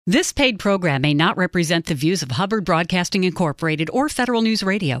This paid program may not represent the views of Hubbard Broadcasting Incorporated or Federal News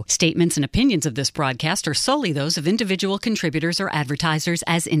Radio. Statements and opinions of this broadcast are solely those of individual contributors or advertisers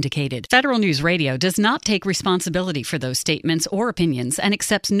as indicated. Federal News Radio does not take responsibility for those statements or opinions and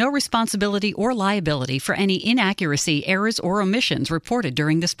accepts no responsibility or liability for any inaccuracy, errors, or omissions reported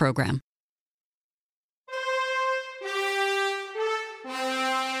during this program.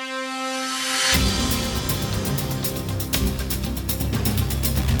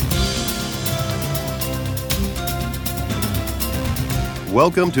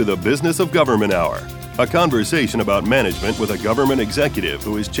 Welcome to the Business of Government Hour, a conversation about management with a government executive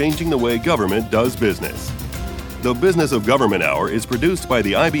who is changing the way government does business. The Business of Government Hour is produced by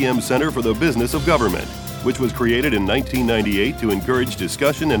the IBM Center for the Business of Government, which was created in 1998 to encourage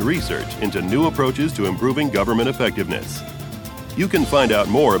discussion and research into new approaches to improving government effectiveness. You can find out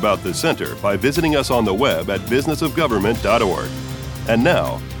more about the center by visiting us on the web at businessofgovernment.org. And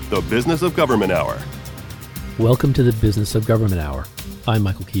now, the Business of Government Hour. Welcome to the Business of Government Hour. I'm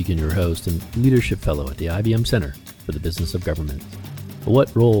Michael Keegan, your host and Leadership Fellow at the IBM Center for the Business of Government.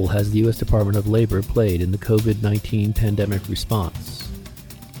 What role has the U.S. Department of Labor played in the COVID-19 pandemic response?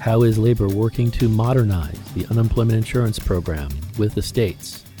 How is labor working to modernize the unemployment insurance program with the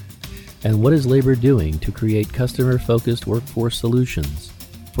states? And what is labor doing to create customer-focused workforce solutions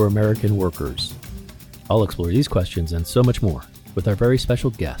for American workers? I'll explore these questions and so much more with our very special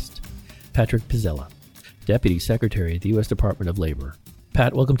guest, Patrick Pizzella, Deputy Secretary at the U.S. Department of Labor.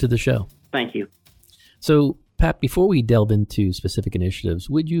 Pat, welcome to the show. Thank you. So, Pat, before we delve into specific initiatives,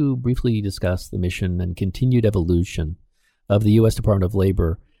 would you briefly discuss the mission and continued evolution of the U.S. Department of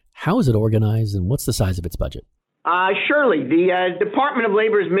Labor? How is it organized and what's the size of its budget? Surely. The Department of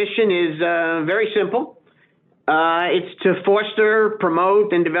Labor's mission is very simple. It's to foster,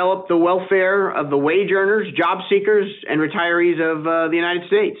 promote, and develop the welfare of the wage earners, job seekers, and retirees of the United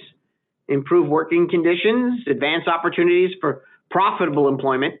States. Improve working conditions, advance opportunities for profitable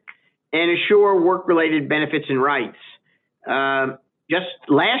employment, and assure work-related benefits and rights. Just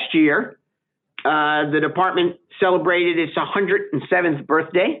last year, the department celebrated its 107th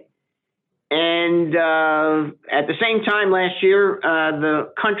birthday. And at the same time last year,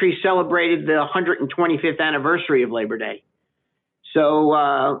 the country celebrated the 125th anniversary of Labor Day.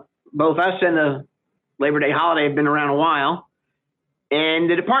 So both us and the Labor Day holiday have been around a while. And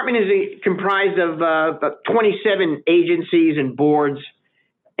the department is comprised of about 27 agencies and boards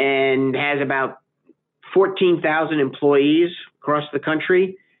and has about 14,000 employees across the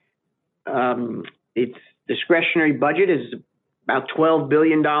country. Its discretionary budget is about $12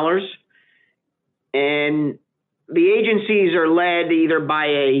 billion. And the agencies are led either by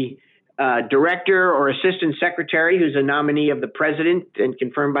a director or assistant secretary who's a nominee of the president and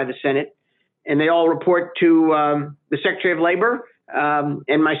confirmed by the Senate. And they all report to the Secretary of Labor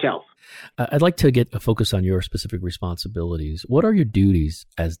and myself. I'd like to get a focus on your specific responsibilities. What are your duties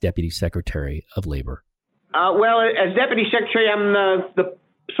as Deputy Secretary of Labor? Well, as Deputy Secretary, I'm the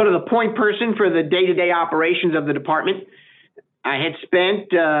sort of the point person for the day-to-day operations of the department. I had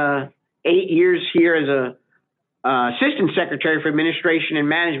spent 8 years here as a Assistant Secretary for Administration and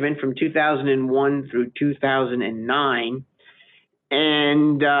Management from 2001 through 2009.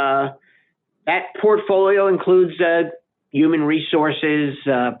 And that portfolio includes human resources,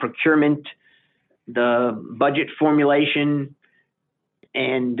 procurement, the budget formulation,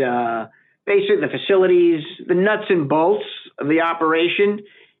 and basically the facilities, the nuts and bolts of the operation.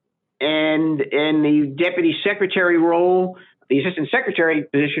 And the deputy secretary role, the assistant secretary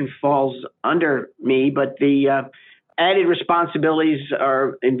position falls under me, but the added responsibilities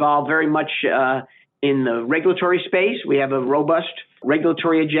are involved very much in the regulatory space. We have a robust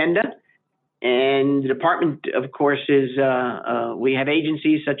regulatory agenda. And the department, of course, is we have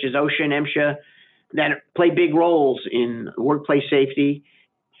agencies such as OSHA and MSHA that play big roles in workplace safety.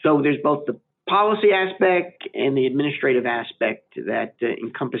 So there's both the policy aspect and the administrative aspect that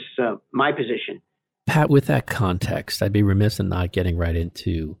encompass my position. Pat, with that context, I'd be remiss in not getting right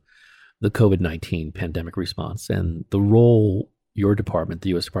into the COVID-19 pandemic response and the role your department, the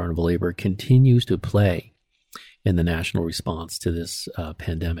U.S. Department of Labor, continues to play in the national response to this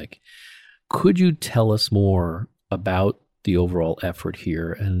pandemic. Could you tell us more about the overall effort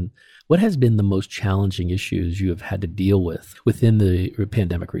here and what has been the most challenging issues you have had to deal with within the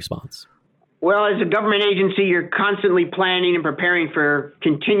pandemic response? Well, as a government agency, you're constantly planning and preparing for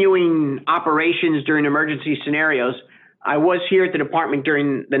continuing operations during emergency scenarios. I was here at the department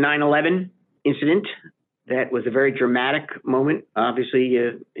during the 9/11 incident. That was a very dramatic moment, obviously,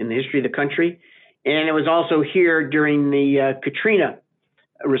 in the history of the country. And it was also here during the Katrina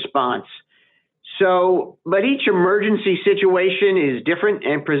response. But each emergency situation is different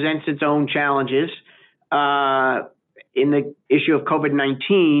and presents its own challenges. In the issue of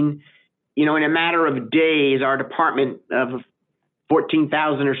COVID-19, in a matter of days, our department of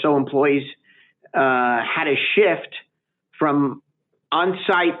 14,000 or so employees had a shift from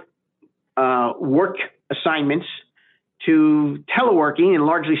on-site work assignments to teleworking and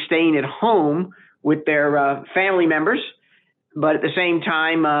largely staying at home with their family members, but at the same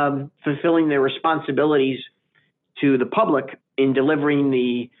time fulfilling their responsibilities to the public in delivering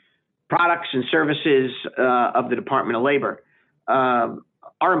the products and services of the Department of Labor.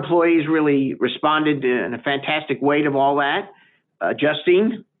 Our employees really responded in a fantastic way to all that,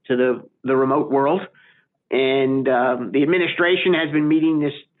 adjusting to the remote world. And the administration has been meeting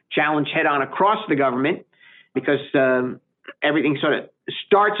this challenge head on across the government because everything sort of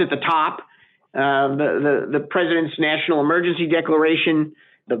starts at the top. The president's national emergency declaration,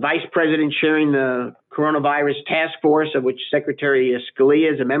 the vice president chairing the coronavirus task force, of which Secretary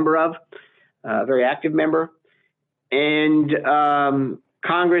Scalia is a member of, a very active member, and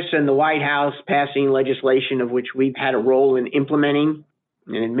Congress and the White House passing legislation of which we've had a role in implementing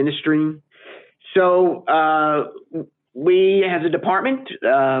and administering. So we, as a department,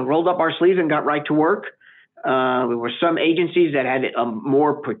 rolled up our sleeves and got right to work. There were some agencies that had a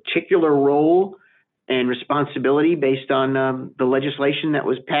more particular role and responsibility based on the legislation that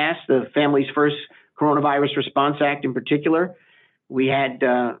was passed, the Families First Coronavirus Response Act in particular. We had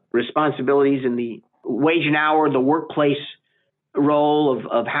responsibilities in the wage and hour, the workplace role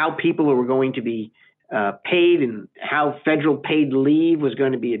of how people were going to be paid and how federal paid leave was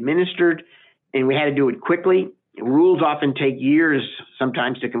going to be administered. And we had to do it quickly. Rules often take years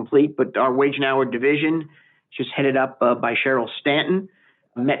sometimes to complete, but our wage and hour division, just headed up by Cheryl Stanton,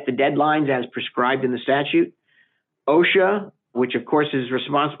 met the deadlines as prescribed in the statute. OSHA, which of course is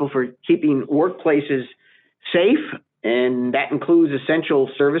responsible for keeping workplaces safe, and that includes essential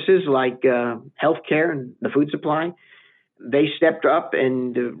services like healthcare and the food supply. They stepped up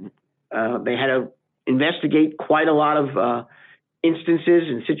and they had to investigate quite a lot of instances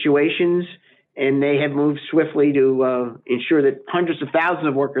and situations, and they have moved swiftly to ensure that hundreds of thousands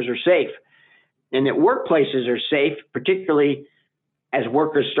of workers are safe and that workplaces are safe, particularly as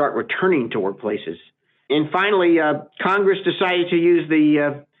workers start returning to workplaces. And finally, Congress decided to use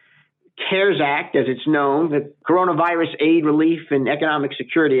the CARES Act, as it's known, the Coronavirus Aid, Relief, and Economic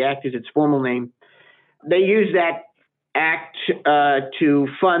Security Act is its formal name. They used that act to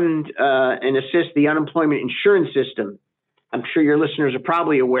fund and assist the unemployment insurance system. I'm sure your listeners are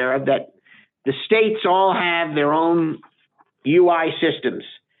probably aware of that. The states all have their own UI systems.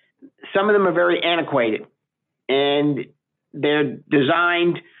 Some of them are very antiquated, and they're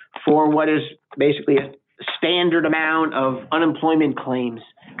designed for what is basically a standard amount of unemployment claims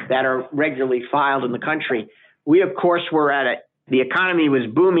that are regularly filed in the country. We, of course, were the economy was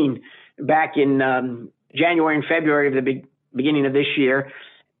booming back in January and February of the beginning of this year.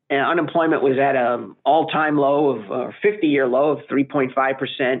 And unemployment was at an all-time low of 50-year low of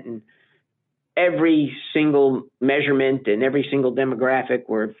 3.5%. And every single measurement and every single demographic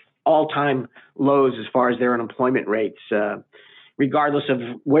were all-time lows as far as their unemployment rates, regardless of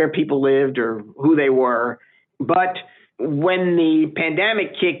where people lived or who they were. But when the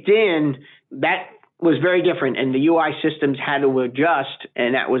pandemic kicked in, that was very different, and the UI systems had to adjust,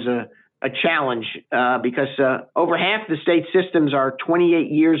 and that was a challenge because over half the state systems are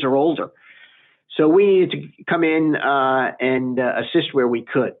 28 years or older. So we needed to come in and assist where we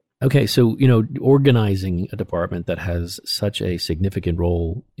could. Okay, so, organizing a department that has such a significant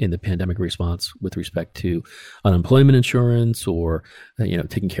role in the pandemic response with respect to unemployment insurance or,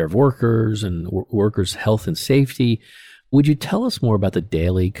 taking care of workers and workers' health and safety, would you tell us more about the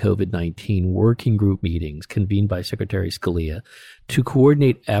daily COVID-19 working group meetings convened by Secretary Scalia to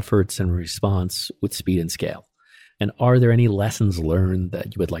coordinate efforts and response with speed and scale? And are there any lessons learned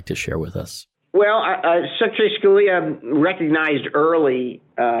that you would like to share with us? Well, Secretary Scalia recognized early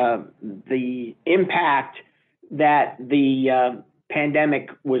the impact that the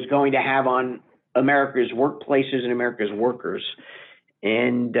pandemic was going to have on America's workplaces and America's workers.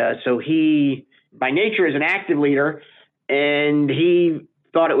 And so he, by nature, is an active leader, and he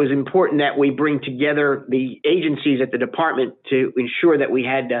thought it was important that we bring together the agencies at the department to ensure that we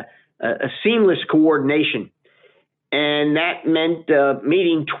had a seamless coordination. And that meant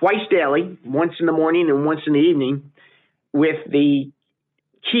meeting twice daily, once in the morning and once in the evening, with the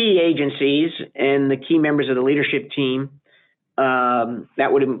key agencies and the key members of the leadership team.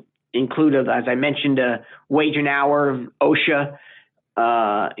 That would include, as I mentioned, wage and hour, OSHA,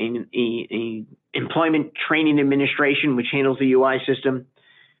 Employment Training Administration, which handles the UI system,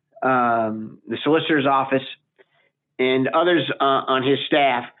 the solicitor's office, and others on his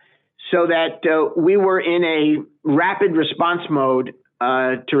staff, so that we were in a rapid response mode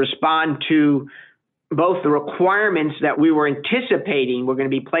to respond to both the requirements that we were anticipating were going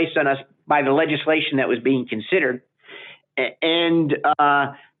to be placed on us by the legislation that was being considered, and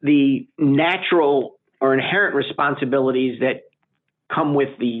the natural or inherent responsibilities that come with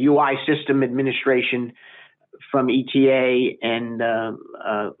the UI system administration from ETA and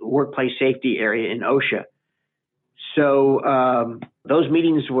workplace safety area in OSHA. So those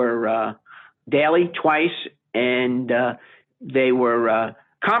meetings were daily, twice, and they were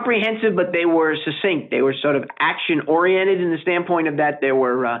comprehensive, but they were succinct. They were sort of action-oriented in the standpoint of that there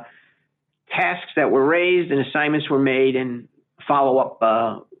were tasks that were raised and assignments were made, and follow-up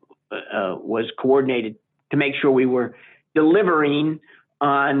was coordinated to make sure we were delivering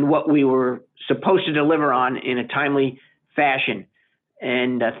on what we were supposed to deliver on in a timely fashion.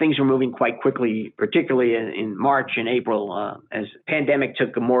 And things were moving quite quickly, particularly in March and April, as the pandemic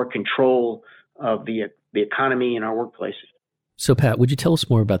took more control of the economy and our workplaces. So, Pat, would you tell us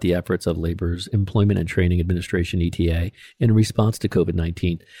more about the efforts of Labor's Employment and Training Administration, ETA, in response to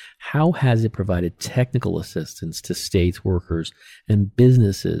COVID-19? How has it provided technical assistance to states, workers, and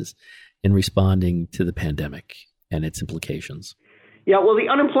businesses in responding to the pandemic and its implications? Yeah, well, the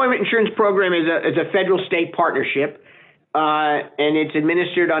unemployment insurance program is a federal-state partnership, and it's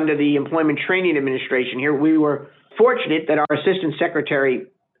administered under the Employment Training Administration. Here, we were fortunate that our Assistant Secretary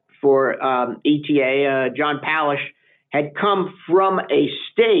for ETA, John Palish, had come from a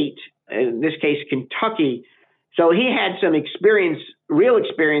state, in this case, Kentucky. So he had some experience, real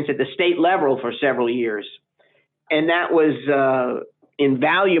experience at the state level for several years. And that was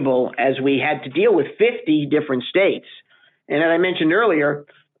invaluable as we had to deal with 50 different states. And as I mentioned earlier,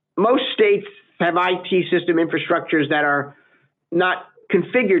 most states have IT system infrastructures that are not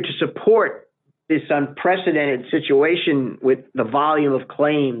configured to support this unprecedented situation with the volume of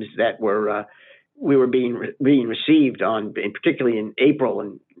claims that we were being received on, and particularly in April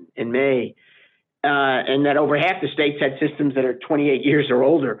and May, and that over half the states had systems that are 28 years or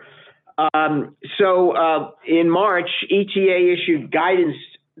older. So in March, ETA issued guidance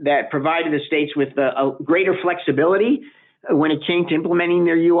that provided the states with a greater flexibility when it came to implementing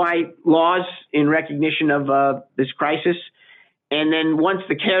their UI laws in recognition of this crisis. And then once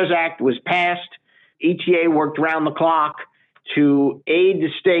the CARES Act was passed, ETA worked round the clock to aid the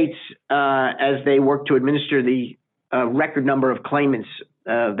states as they worked to administer the record number of claimants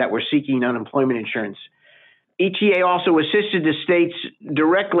that were seeking unemployment insurance. ETA also assisted the states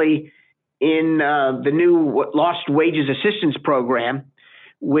directly in the new Lost Wages Assistance Program,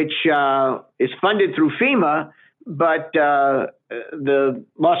 which is funded through FEMA, but the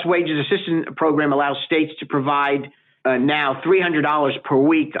Lost Wages Assistance Program allows states to provide now $300 per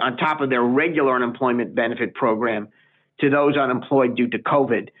week on top of their regular unemployment benefit program to those unemployed due to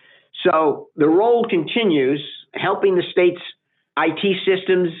COVID. So the role continues, helping the states' IT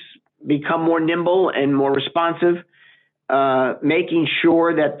systems become more nimble and more responsive, making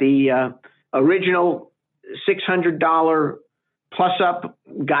sure that the original $600 plus up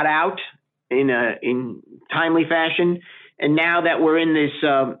got out in timely fashion. And now that we're in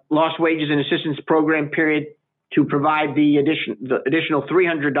this Lost Wages and Assistance Program period, to provide the additional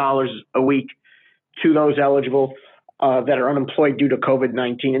 $300 a week to those eligible that are unemployed due to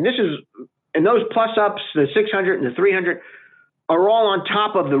COVID-19. And those plus ups, the 600 and the 300, are all on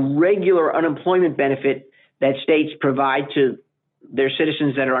top of the regular unemployment benefit that states provide to their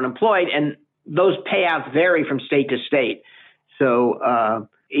citizens that are unemployed. And those payouts vary from state to state. So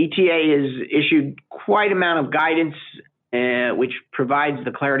ETA has issued quite amount of guidance, which provides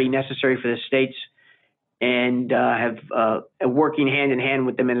the clarity necessary for the states, and have working hand in hand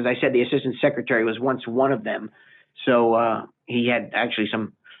with them. And as I said, the Assistant Secretary was once one of them. So he had actually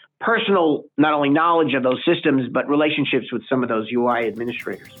some personal, not only knowledge of those systems, but relationships with some of those UI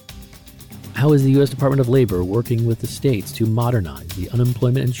administrators. How is the U.S. Department of Labor working with the states to modernize the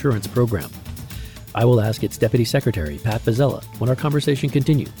unemployment insurance program? I will ask its Deputy Secretary, Pat Pizzella, when our conversation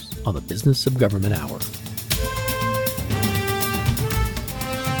continues on the Business of Government Hour.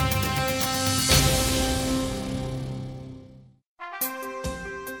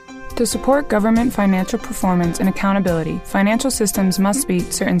 To support government financial performance and accountability, financial systems must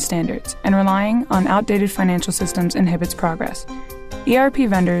meet certain standards, and relying on outdated financial systems inhibits progress. ERP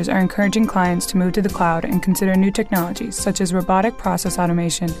vendors are encouraging clients to move to the cloud and consider new technologies such as robotic process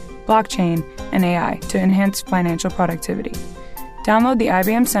automation, blockchain, and AI to enhance financial productivity. Download the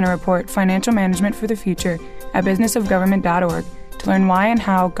IBM Center report, Financial Management for the Future, at businessofgovernment.org to learn why and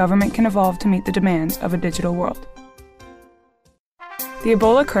how government can evolve to meet the demands of a digital world. The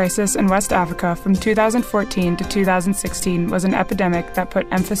Ebola crisis in West Africa from 2014 to 2016 was an epidemic that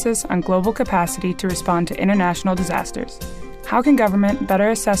put emphasis on global capacity to respond to international disasters. How can government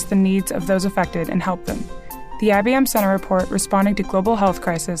better assess the needs of those affected and help them? The IBM Center report, Responding to Global Health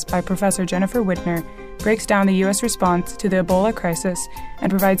Crisis by Professor Jennifer Widner, breaks down the U.S. response to the Ebola crisis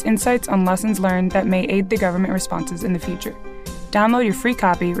and provides insights on lessons learned that may aid the government responses in the future. Download your free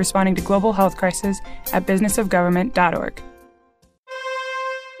copy, Responding to Global Health Crisis, at businessofgovernment.org.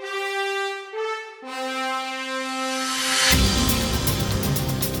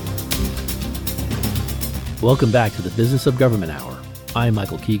 Welcome back to the Business of Government Hour. I'm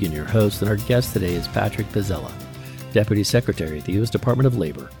Michael Keegan, your host, and our guest today is Patrick Pizzella, Deputy Secretary at the U.S. Department of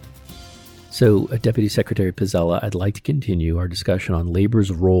Labor. So, Deputy Secretary Pizzella, I'd like to continue our discussion on labor's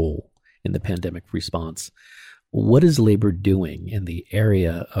role in the pandemic response. What is labor doing in the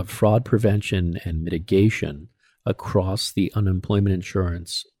area of fraud prevention and mitigation across the unemployment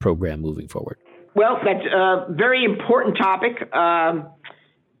insurance program moving forward? Well, that's a very important topic.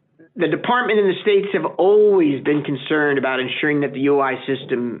 The department and the states have always been concerned about ensuring that the UI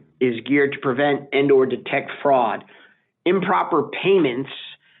system is geared to prevent and or detect fraud. Improper payments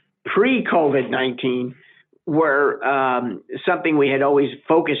pre-COVID-19 were something we had always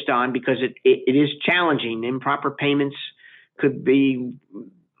focused on because it is challenging. Improper payments could be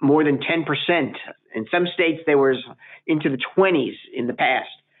more than 10%. In some states, they were into the 20s in the past.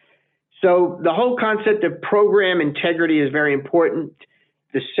 So the whole concept of program integrity is very important.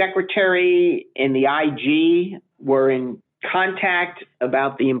 The secretary and the IG were in contact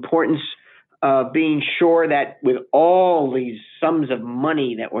about the importance of being sure that with all these sums of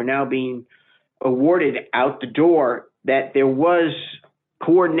money that were now being awarded out the door, that there was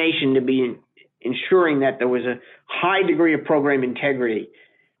coordination to be ensuring that there was a high degree of program integrity.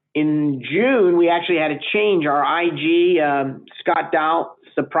 In June, we actually had to change our IG. Scott Dow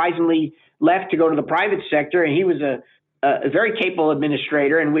surprisingly left to go to the private sector, and he was a very capable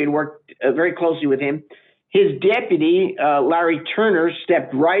administrator, and we had worked very closely with him. His deputy, Larry Turner,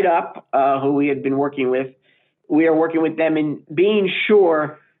 stepped right up, who we had been working with. We are working with them in being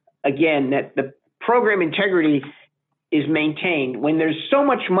sure, again, that the program integrity is maintained. When there's so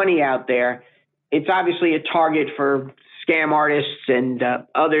much money out there, it's obviously a target for scam artists and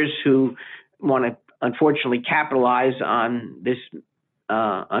others who want to, unfortunately, capitalize on this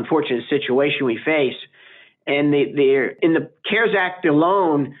unfortunate situation we face. And in the CARES Act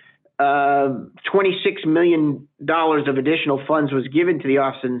alone, $26 million of additional funds was given to the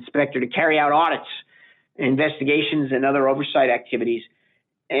Office of the Inspector to carry out audits, investigations, and other oversight activities.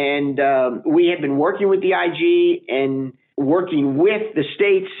 And we have been working with the IG and working with the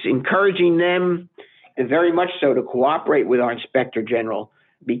states, encouraging them very much so to cooperate with our Inspector General,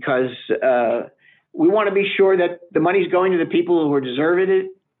 because we want to be sure that the money's going to the people who are deserving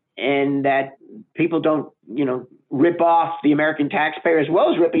it, and that people don't, rip off the American taxpayer, as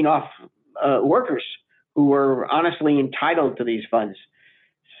well as ripping off workers who are honestly entitled to these funds.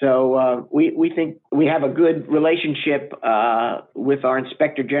 So we think we have a good relationship with our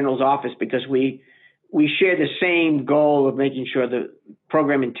Inspector General's office because we share the same goal of making sure the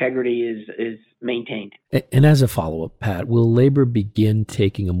program integrity is maintained. And as a follow-up, Pat, will labor begin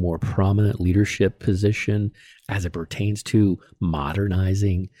taking a more prominent leadership position as it pertains to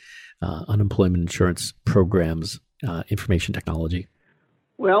modernizing unemployment insurance programs, information technology?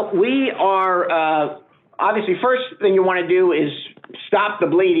 Well, we are obviously, first thing you want to do is stop the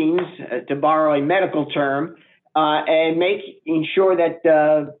bleedings, to borrow a medical term, and making sure that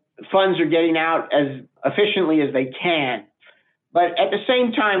funds are getting out as efficiently as they can. But at the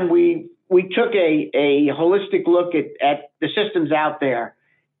same time, we took a holistic look at the systems out there.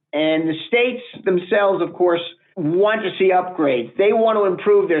 And the states themselves, of course, want to see upgrades. They want to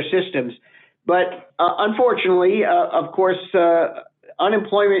improve their systems. But unfortunately, of course,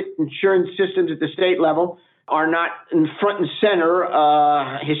 unemployment insurance systems at the state level are not in front and center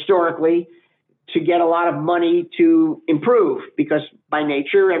historically to get a lot of money to improve, because by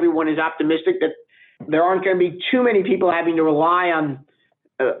nature, everyone is optimistic that there aren't going to be too many people having to rely on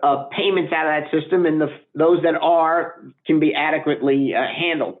payments out of that system, and those that are can be adequately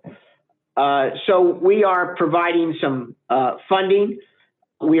handled. So we are providing some funding.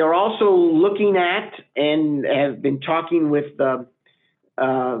 We are also looking at and have been talking with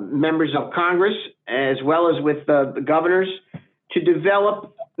members of Congress as well as with the governors to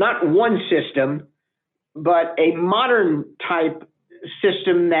develop not one system, but a modern type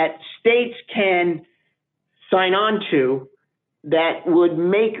system that states can sign on to that would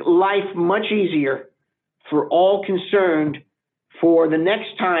make life much easier for all concerned for the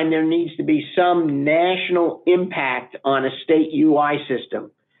next time there needs to be some national impact on a state UI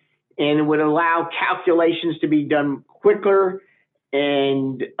system. And it would allow calculations to be done quicker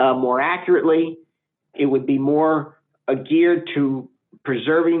and more accurately. It would be more geared to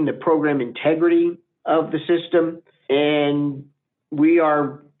preserving the program integrity of the system. And we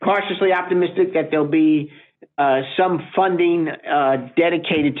are cautiously optimistic that there'll be some funding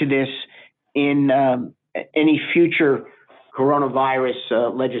dedicated to this in any future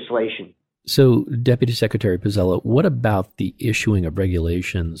coronavirus legislation. So, Deputy Secretary Pizzella, what about the issuing of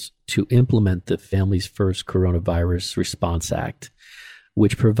regulations to implement the Families First Coronavirus Response Act,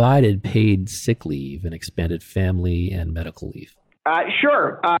 which provided paid sick leave and expanded family and medical leave?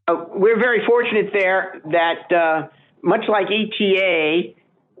 Sure. We're very fortunate there that much like ETA,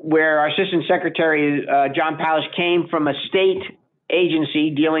 where our Assistant Secretary John Palish came from a state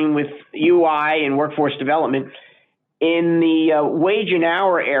agency dealing with UI and workforce development, in the wage and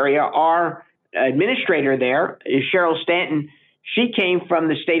hour area, our administrator there is Cheryl Stanton. She came from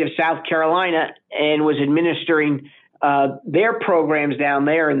the state of South Carolina and was administering their programs down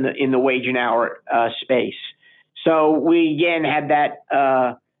there in the wage and hour space. So we again had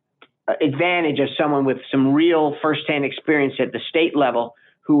that advantage of someone with some real firsthand experience at the state level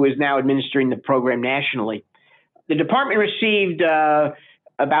who is now administering the program nationally. The department received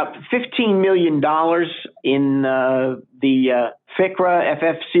about $15 million in the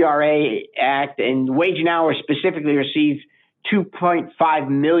FFCRA Act, and Wage and Hour specifically received $2.5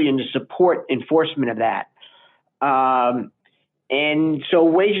 million to support enforcement of that. And so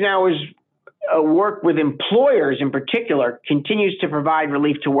Wage and Hour's work with employers in particular continues to provide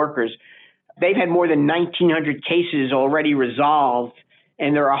relief to workers. They've had more than 1,900 cases already resolved,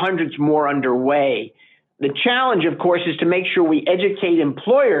 and there are hundreds more underway. The challenge, of course, is to make sure we educate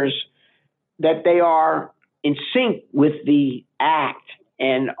employers that they are in sync with the Act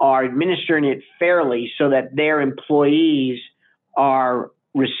and are administering it fairly so that their employees are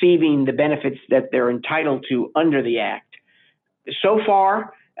receiving the benefits that they're entitled to under the Act. So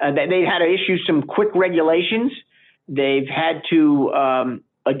far, they've had to issue some quick regulations. They've had to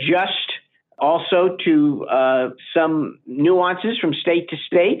adjust also to some nuances from state to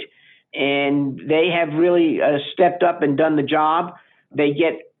state. And they have really stepped up and done the job. They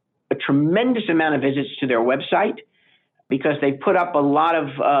get a tremendous amount of visits to their website because they put up a lot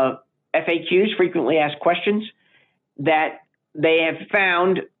of FAQs, frequently asked questions, that they have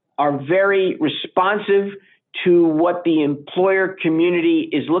found are very responsive to what the employer community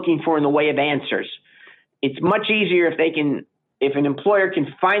is looking for in the way of answers. It's much easier if an employer can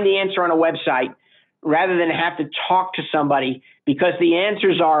find the answer on a website rather than have to talk to somebody, because the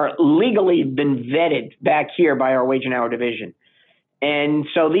answers are legally been vetted back here by our Wage and Hour division. And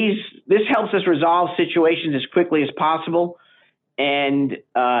so this helps us resolve situations as quickly as possible. And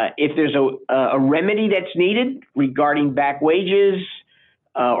if there's a remedy that's needed regarding back wages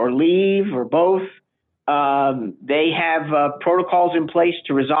or leave or both, they have protocols in place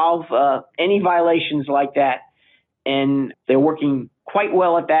to resolve any violations like that. And they're working quite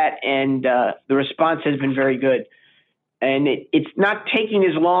well at that, and the response has been very good. And it's not taking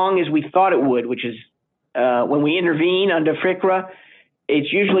as long as we thought it would, which is when we intervene under FCRA,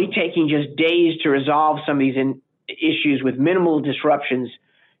 it's usually taking just days to resolve some of these issues with minimal disruptions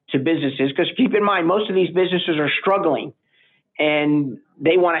to businesses. Because keep in mind, most of these businesses are struggling, and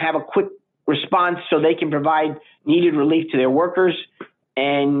they want to have a quick response so they can provide needed relief to their workers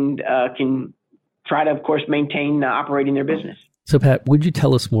and can try to, of course, maintain operating their business. So, Pat, would you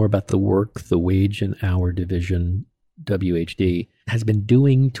tell us more about the work the Wage and Hour Division, WHD, has been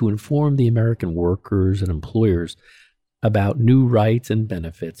doing to inform the American workers and employers about new rights and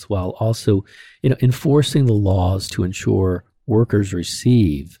benefits while also, enforcing the laws to ensure workers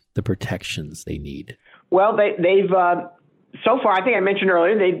receive the protections they need? Well, they've so far, I think I mentioned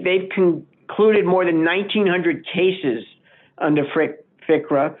earlier, they've concluded more than 1,900 cases under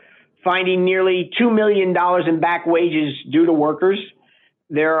FCRA, finding nearly $2 million in back wages due to workers.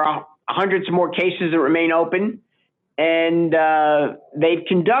 There are hundreds more cases that remain open. And they've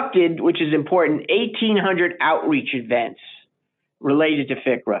conducted, which is important, 1,800 outreach events related to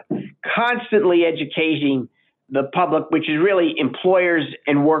FCRA, constantly educating the public, which is really employers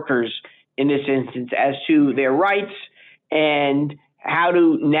and workers in this instance, as to their rights and how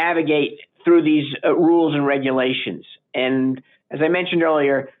to navigate through these rules and regulations. And as I mentioned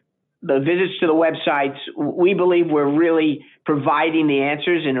earlier, the visits to the websites, we believe we're really providing the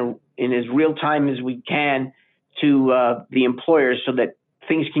answers in as real time as we can to the employers so that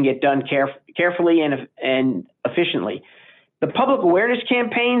things can get done carefully and efficiently. The public awareness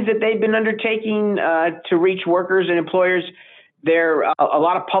campaigns that they've been undertaking to reach workers and employers, There are a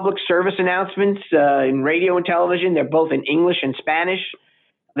lot of public service announcements in radio and television. They're both in English and Spanish.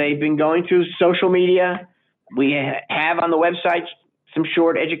 They've been going through social media. We have on the website some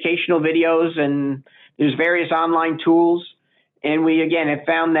short educational videos, and there's various online tools. And we, again, have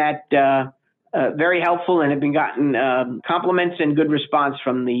found that very helpful and have been gotten compliments and good response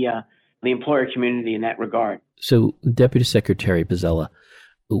from the employer community in that regard. So, Deputy Secretary Pizzella,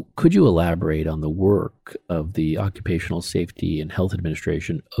 could you elaborate on the work of the Occupational Safety and Health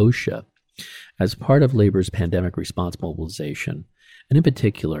Administration, OSHA, as part of labor's pandemic response mobilization? And in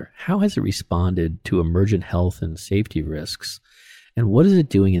particular, how has it responded to emergent health and safety risks? And what is it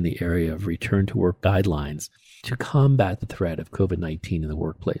doing in the area of return to work guidelines to combat the threat of COVID-19 in the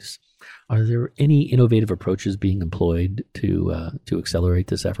workplace? Are there any innovative approaches being employed to accelerate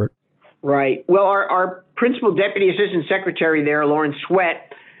this effort? Right. Well, our principal deputy assistant secretary there, Lauren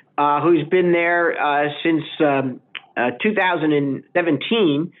Sweat, who's been there since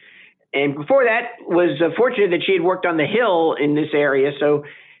 2017, and before that was fortunate that she had worked on the Hill in this area, so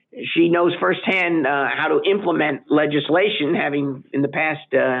she knows firsthand how to implement legislation, having in the past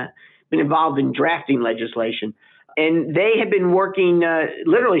been involved in drafting legislation. And they have been working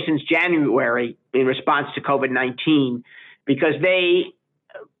literally since January in response to COVID-19, because they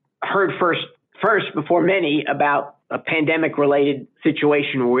heard first before many about a pandemic-related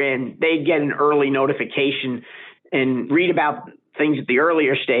situation we're in. They get an early notification and read about things at the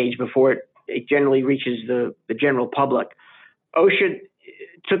earlier stage before it generally reaches the general public. OSHA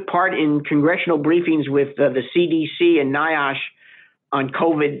took part in congressional briefings with the CDC and NIOSH on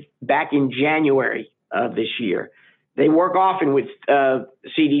COVID back in January of this year. They work often with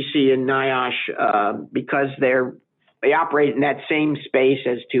CDC and NIOSH because they operate in that same space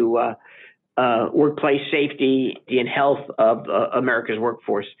as to workplace safety and health of America's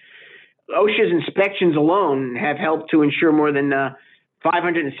workforce. OSHA's inspections alone have helped to ensure more than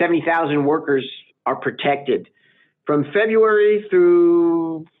 570,000 workers are protected. From February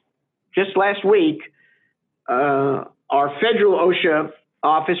through just last week, our federal OSHA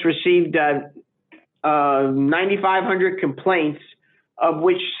office received 9,500 complaints, of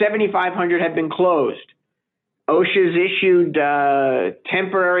which 7,500 have been closed. OSHA's issued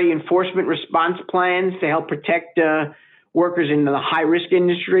temporary enforcement response plans to help protect workers in the high-risk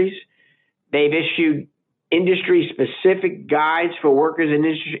industries. They've issued industry-specific guides for workers in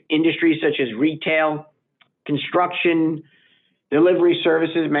industries such as retail, construction, delivery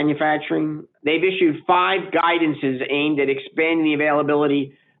services, manufacturing. They've issued 5 guidances aimed at expanding the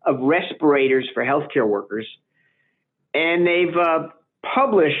availability of respirators for healthcare workers. And they've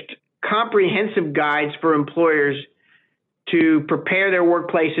published comprehensive guides for employers to prepare their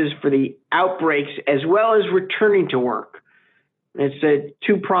workplaces for the outbreaks as well as returning to work. It's a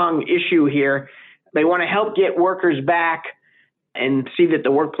two-pronged issue here. They want to help get workers back and see that the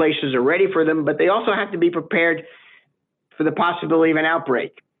workplaces are ready for them, but they also have to be prepared for the possibility of an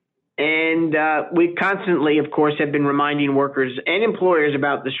outbreak. And we constantly, of course, have been reminding workers and employers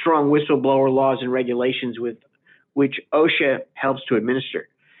about the strong whistleblower laws and regulations with which OSHA helps to administer.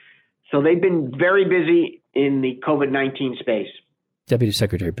 So they've been very busy in the COVID-19 space. Deputy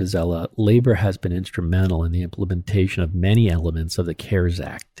Secretary Pizzella, labor has been instrumental in the implementation of many elements of the CARES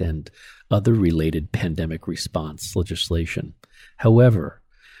Act and other related pandemic response legislation. However,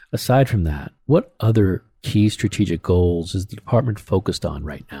 aside from that, what other key strategic goals is the department focused on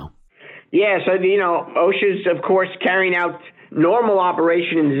right now? Yeah, so, OSHA's, of course, carrying out normal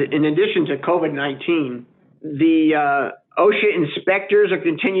operations in addition to COVID-19. The OSHA inspectors are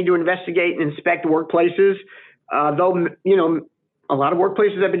continuing to investigate and inspect workplaces, though, a lot of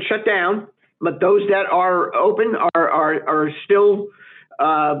workplaces have been shut down, but those that are open are still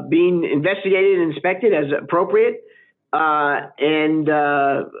being investigated and inspected as appropriate. And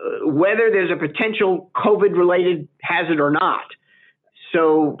whether there's a potential COVID-related hazard or not.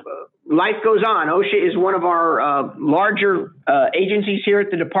 So life goes on. OSHA is one of our larger agencies here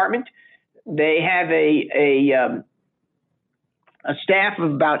at the department. They have a staff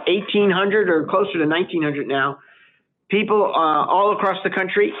of about 1,800 or closer to 1,900 now, people all across the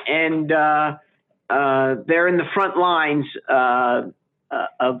country, and they're in the front lines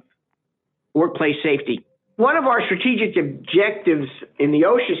of workplace safety. One of our strategic objectives in the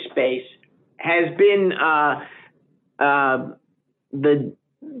OSHA space has been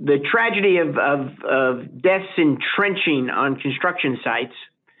the tragedy of deaths in trenching on construction sites.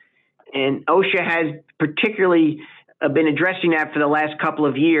 And OSHA has particularly been addressing that for the last couple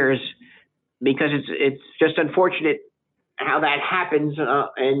of years because it's just unfortunate how that happens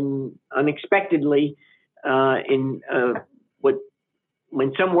and unexpectedly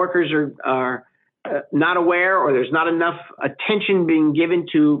when some workers are not aware, or there's not enough attention being given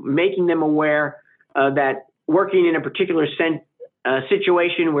to making them aware that working in a particular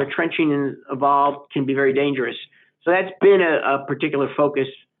situation where trenching is involved can be very dangerous. So that's been a particular focus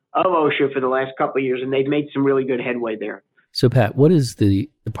of OSHA for the last couple of years, and they've made some really good headway there. So, Pat, what is the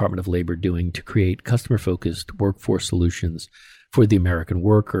Department of Labor doing to create customer-focused workforce solutions for the American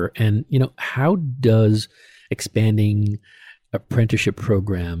worker? And, how does expanding apprenticeship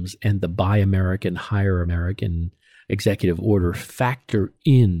programs and the Buy American, Hire American executive order factor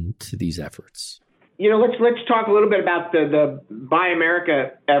into these efforts? Let's talk a little bit about the Buy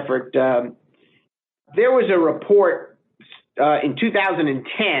America effort. There was a report in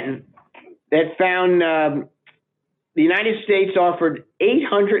 2010 that found the United States offered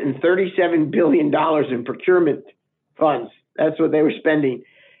 $837 billion in procurement funds. That's what they were spending.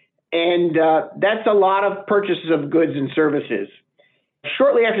 And that's a lot of purchases of goods and services.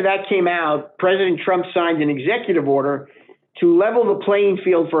 Shortly after that came out, President Trump signed an executive order to level the playing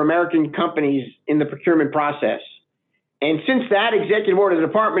field for American companies in the procurement process. And since that executive order, the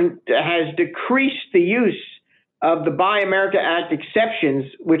department has decreased the use of the Buy America Act exceptions,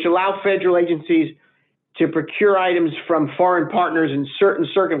 which allow federal agencies to procure items from foreign partners in certain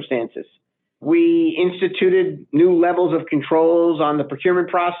circumstances. We instituted new levels of controls on the procurement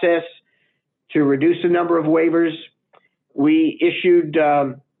process to reduce the number of waivers. We issued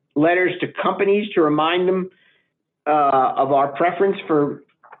letters to companies to remind them of our preference for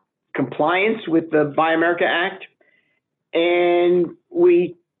compliance with the Buy America Act. And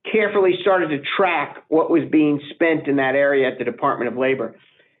we carefully started to track what was being spent in that area at the Department of Labor.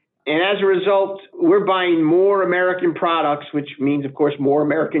 And as a result, we're buying more American products, which means, of course, more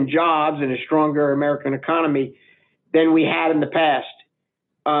American jobs and a stronger American economy than we had in the past.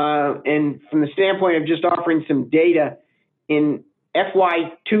 And from the standpoint of just offering some data, in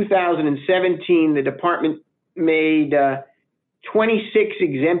FY 2017, the department made 26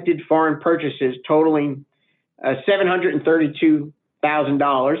 exempted foreign purchases totaling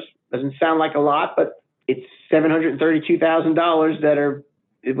 $732,000. Doesn't sound like a lot, but it's $732,000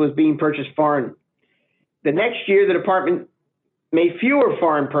 it was being purchased foreign. The next year, the department made fewer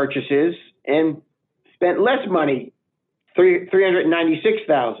foreign purchases and spent less money,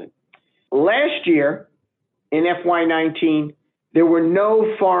 $396,000. Last year, in FY19, there were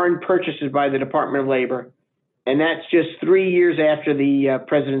no foreign purchases by the Department of Labor, and that's just 3 years after the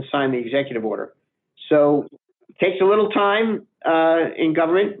president signed the executive order. So it takes a little time in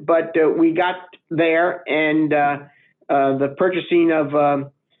government, but we got there, and the purchasing of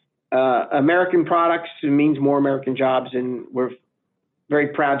American products means more American jobs, and we're very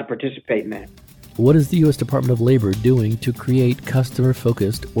proud to participate in that. What is the U.S. Department of Labor doing to create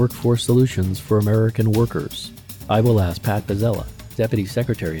customer-focused workforce solutions for American workers? I will ask Pat Pizzella, Deputy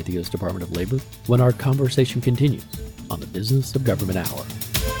Secretary at the U.S. Department of Labor, when our conversation continues on the Business of Government Hour.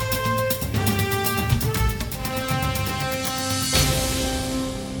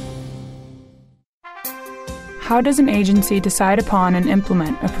 How does an agency decide upon and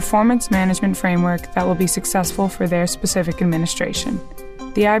implement a performance management framework that will be successful for their specific administration?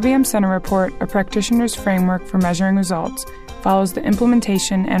 The IBM Center report, A Practitioner's Framework for Measuring Results, follows the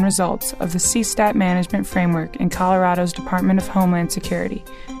implementation and results of the CSTAT management framework in Colorado's Department of Homeland Security,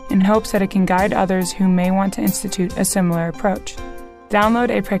 in hopes that it can guide others who may want to institute a similar approach.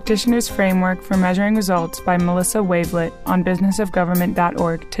 Download A Practitioner's Framework for Measuring Results by Melissa Wavelet on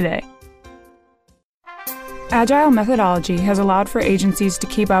businessofgovernment.org today. Agile methodology has allowed for agencies to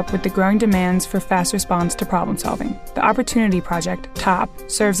keep up with the growing demands for fast response to problem solving. The Opportunity Project, TOP,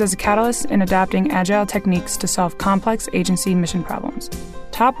 serves as a catalyst in adapting agile techniques to solve complex agency mission problems.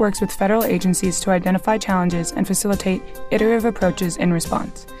 TOP works with federal agencies to identify challenges and facilitate iterative approaches in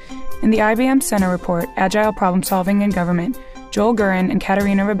response. In the IBM Center report, Agile Problem Solving in Government, Joel Gurin and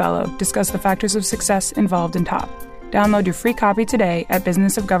Katerina Ribello discuss the factors of success involved in TOP. Download your free copy today at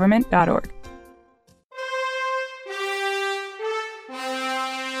businessofgovernment.org.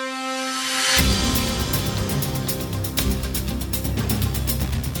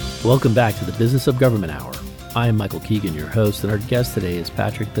 Welcome back to the Business of Government Hour. I am Michael Keegan, your host, and our guest today is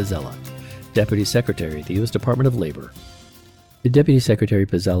Patrick Pizzella, Deputy Secretary at the U.S. Department of Labor. Deputy Secretary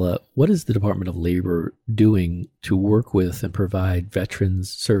Pizzella, what is the Department of Labor doing to work with and provide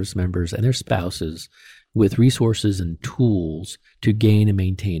veterans, service members, and their spouses with resources and tools to gain and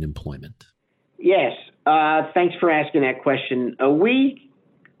maintain employment? Yes, thanks for asking that question. We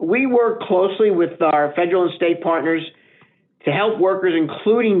work closely with our federal and state partners to help workers,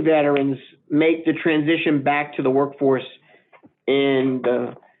 including veterans, make the transition back to the workforce. And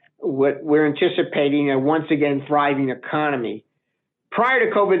what we're anticipating a once again thriving economy. Prior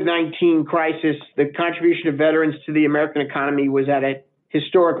to COVID-19 crisis, the contribution of veterans to the American economy was at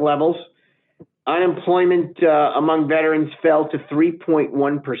historic levels. Unemployment among veterans fell to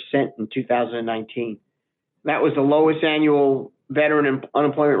 3.1% in 2019. That was the lowest annual veteran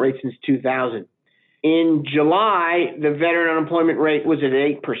unemployment rate since 2000. In July, the veteran unemployment rate was at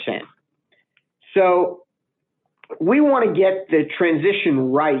 8%. So we want to get the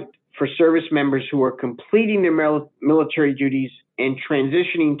transition right for service members who are completing their military duties and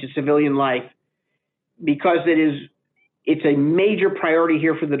transitioning to civilian life, because it's a major priority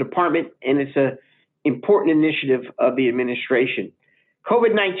here for the department, and it's an important initiative of the administration.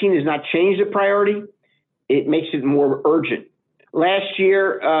 COVID-19 has not changed the priority. It makes it more urgent. Last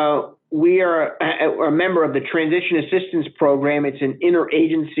year, we are a member of the Transition Assistance Program. It's an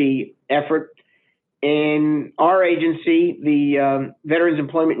interagency effort. And our agency, the Veterans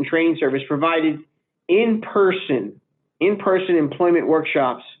Employment and Training Service, provided in-person employment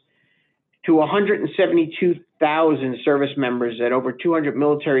workshops to 172,000 service members at over 200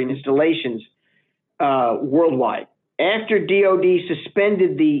 military installations worldwide. After DOD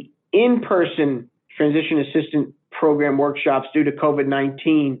suspended the in-person Transition Assistance Program workshops due to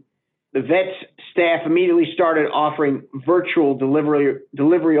COVID-19, the VETS staff immediately started offering virtual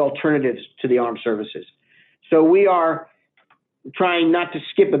delivery alternatives to the armed services. So we are trying not to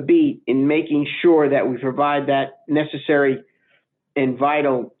skip a beat in making sure that we provide that necessary and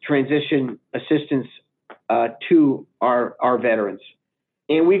vital transition assistance to our veterans.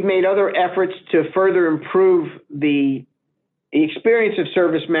 And we've made other efforts to further improve the experience of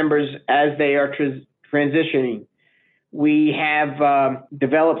service members as they are transitioning. We have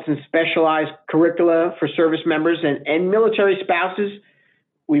developed some specialized curricula for service members and military spouses.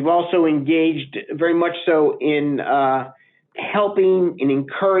 We've also engaged very much so in helping and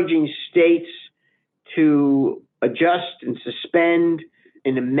encouraging states to adjust and suspend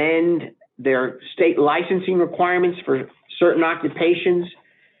and amend their state licensing requirements for certain occupations,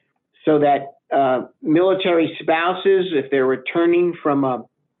 so that military spouses, if they're returning from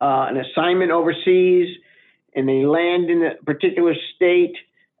an assignment overseas and they land in a particular state,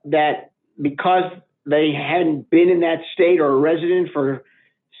 that because they hadn't been in that state or a resident for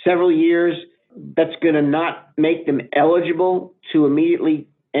several years, that's going to not make them eligible to immediately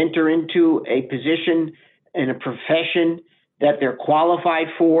enter into a position and a profession that they're qualified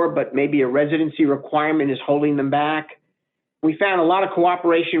for, but maybe a residency requirement is holding them back. We found a lot of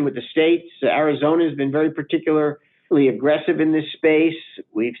cooperation with the states. Arizona has been very particularly aggressive in this space.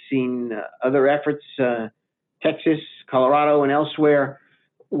 We've seen other efforts, Texas, Colorado, and elsewhere,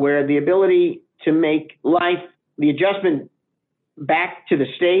 where the ability to make the adjustment back to the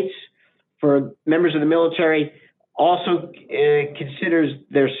states for members of the military also considers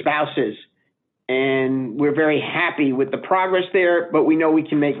their spouses. And we're very happy with the progress there, but we know we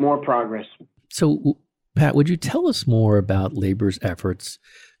can make more progress. So, Pat, would you tell us more about labor's efforts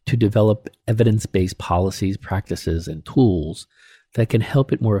to develop evidence-based policies, practices, and tools that can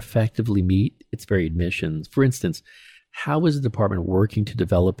help it more effectively meet its varied missions? For instance, how is the department working to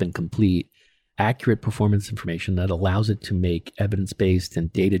develop and complete accurate performance information that allows it to make evidence-based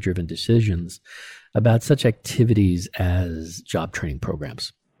and data-driven decisions about such activities as job training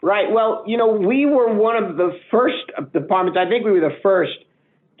programs? Right. Well, we were one of the first departments, I think we were the first,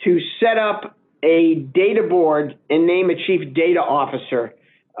 to set up a data board and name a chief data officer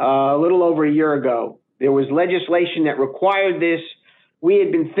a little over a year ago. There was legislation that required this. We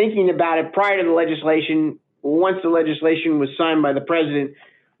had been thinking about it prior to the legislation. Once the legislation was signed by the president,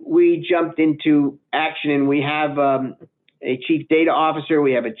 we jumped into action, and we have a chief data officer.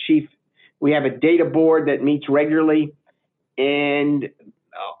 We have a data board that meets regularly, and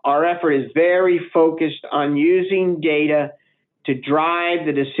our effort is very focused on using data to drive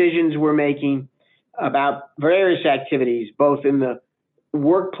the decisions we're making about various activities, both in the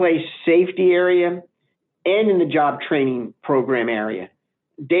workplace safety area and in the job training program area.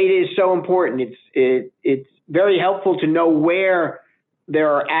 Data is so important. It's very helpful to know where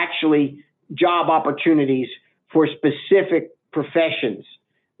there are actually job opportunities for specific professions.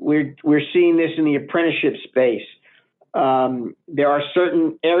 We're seeing this in the apprenticeship space. There are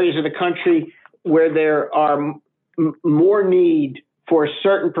certain areas of the country where there are more need for a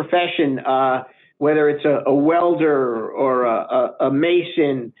certain profession, whether it's a welder or a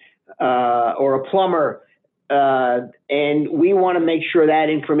mason or a plumber. And we want to make sure that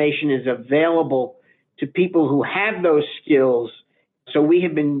information is available to people who have those skills. So we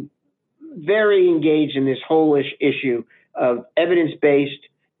have been very engaged in this whole issue of evidence-based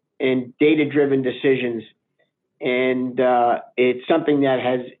and data-driven decisions. And it's something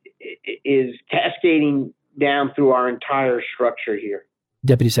that is cascading down through our entire structure here.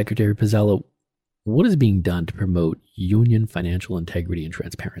 Deputy Secretary Pizzella, what is being done to promote union financial integrity and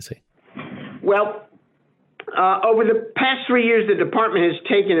transparency? Well, over the past 3 years, the department has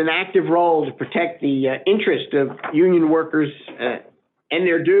taken an active role to protect the interest of union workers and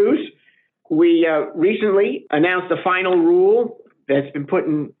their dues. We recently announced a final rule that's been put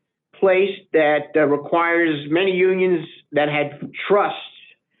in place that requires many unions that had trusts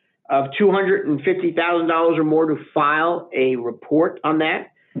of $250,000 or more to file a report on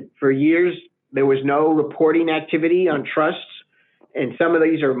that. For years, there was no reporting activity on trusts, and some of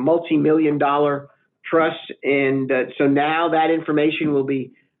these are multi-million-dollar trusts, and so now that information will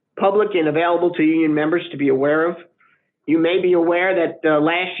be public and available to union members to be aware of. You may be aware that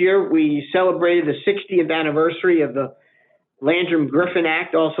last year we celebrated the 60th anniversary of the Landrum-Griffin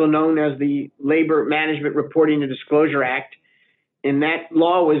Act, also known as the Labor Management Reporting and Disclosure Act. And that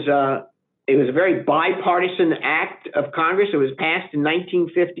law was it was a very bipartisan act of Congress. It was passed in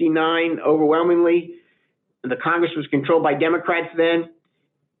 1959 overwhelmingly. The Congress was controlled by Democrats then,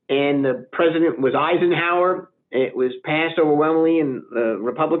 and the president was Eisenhower. It was passed overwhelmingly, and the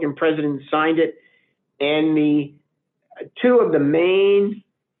Republican president signed it. And the two of the main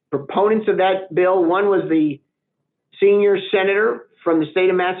proponents of that bill, one was the senior senator from the state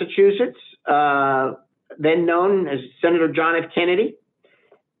of Massachusetts, then known as Senator John F. Kennedy,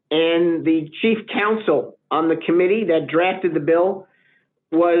 and the chief counsel on the committee that drafted the bill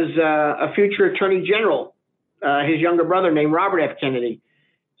was a future attorney general, his younger brother named Robert F. Kennedy.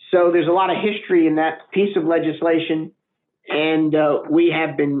 So there's a lot of history in that piece of legislation, and we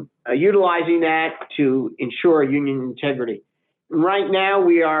have been utilizing that to ensure union integrity. Right now,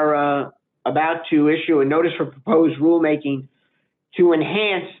 we are about to issue a notice for proposed rulemaking to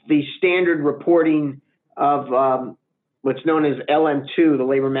enhance the standard reporting of what's known as LM2, the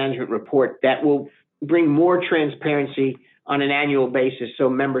Labor Management Report, that will bring more transparency on an annual basis so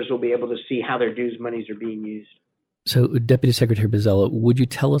members will be able to see how their dues monies are being used. So, Deputy Secretary Pizzella, would you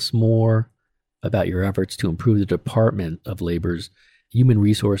tell us more about your efforts to improve the Department of Labor's human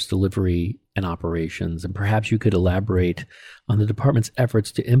resource delivery and operations? And perhaps you could elaborate on the department's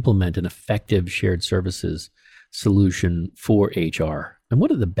efforts to implement an effective shared services solution for HR. And what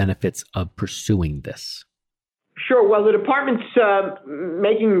are the benefits of pursuing this? Sure. Well, the department's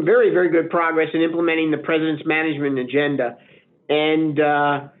making very, very good progress in implementing the president's management agenda. And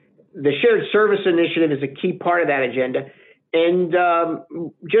the shared service initiative is a key part of that agenda. And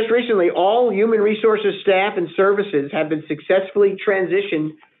just recently, all human resources staff and services have been successfully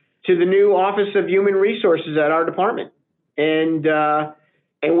transitioned to the new Office of Human Resources at our department. And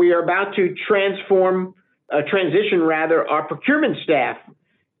we are about to transition our procurement staff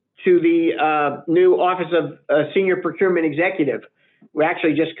to the new Office of Senior Procurement Executive. We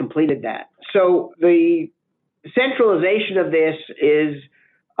actually just completed that. So the centralization of this is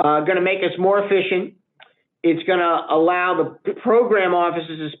going to make us more efficient. It's going to allow the program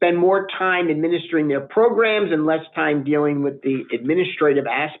offices to spend more time administering their programs and less time dealing with the administrative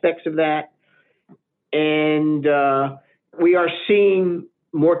aspects of that. And we are seeing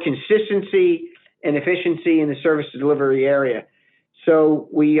more consistency and efficiency in the service delivery area. So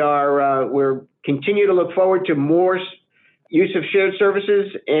we're continue to look forward to more use of shared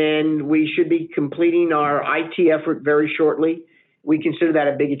services, and we should be completing our IT effort very shortly. We consider that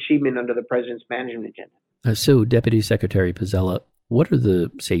a big achievement under the president's management agenda. So, Deputy Secretary Pizzella, what are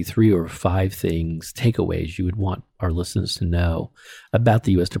the, say, 3 or 5 takeaways you would want our listeners to know about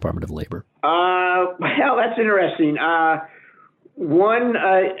the U.S. Department of Labor? Well, that's interesting. One,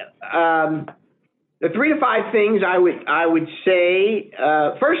 the 3 to 5 things I would say,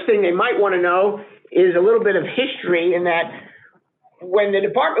 first thing they might want to know is a little bit of history in that when the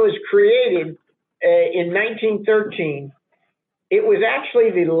department was created in 1913, it was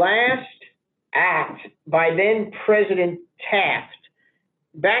actually the last act by then President Taft.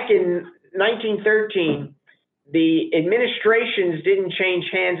 Back in 1913, the administrations didn't change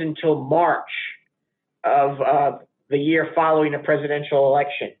hands until March of the year following a presidential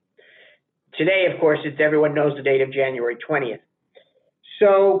election. Today, of course, everyone knows the date of January 20th.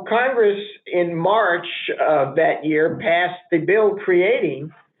 So Congress in March of that year passed the bill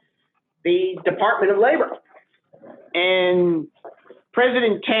creating the Department of Labor. And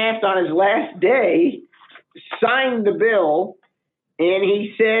President Taft, on his last day, signed the bill, and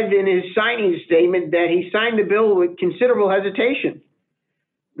he said in his signing statement that he signed the bill with considerable hesitation,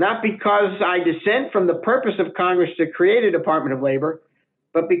 not because I dissent from the purpose of Congress to create a Department of Labor,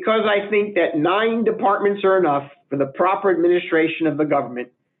 but because I think that 9 departments are enough for the proper administration of the government,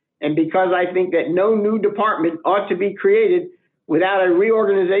 and because I think that no new department ought to be created without a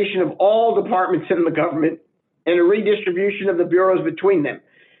reorganization of all departments in the government and a redistribution of the bureaus between them.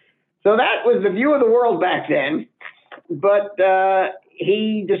 So that was the view of the world back then. But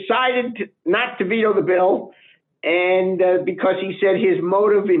he decided not to veto the bill, and because he said his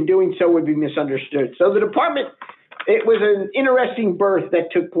motive in doing so would be misunderstood. So the department, it was an interesting birth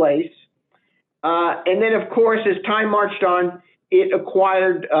that took place. And then, of course, as time marched on, it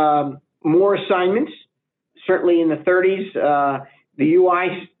acquired more assignments. Certainly in the 30s, the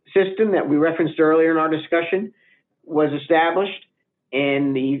UI system that we referenced earlier in our discussion was established,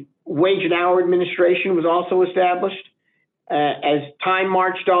 and the Wage and Hour Administration was also established. As time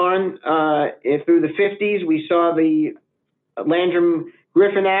marched on through the 50s, we saw the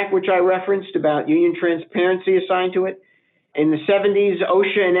Landrum-Griffin Act, which I referenced, about union transparency assigned to it. In the 70s,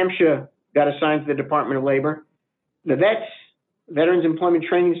 OSHA and MSHA got assigned to the Department of Labor. The Veterans Employment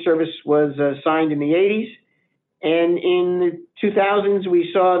Training Service, was assigned in the 80s. And in the 2000s, we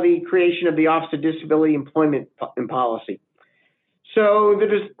saw the creation of the Office of Disability Employment and Policy. So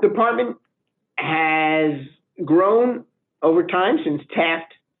the department has grown over time since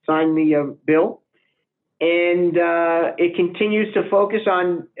Taft signed the bill, and it continues to focus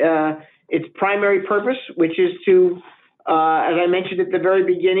on its primary purpose, which is to, as I mentioned at the very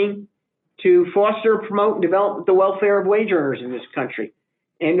beginning, to foster, promote, and develop the welfare of wage earners in this country.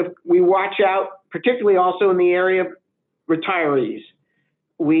 And we watch out, particularly also in the area of retirees.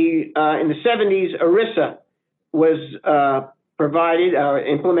 We, in the 70s, ERISA was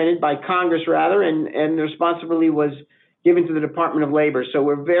implemented by Congress, rather, and the responsibility was given to the Department of Labor. So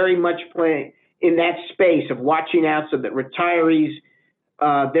we're very much playing in that space of watching out so that retirees,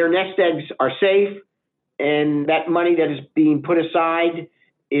 their nest eggs are safe, and that money that is being put aside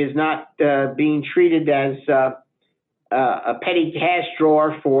is not being treated as a petty cash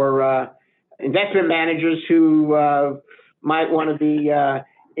drawer for investment managers who might want to be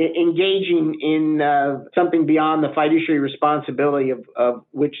engaging in something beyond the fiduciary responsibility of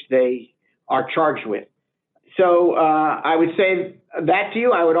which they are charged with. So I would say that to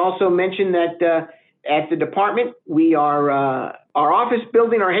you. I would also mention that at the department, we are our office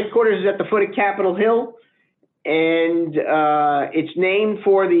building, our headquarters is at the foot of Capitol Hill, and it's named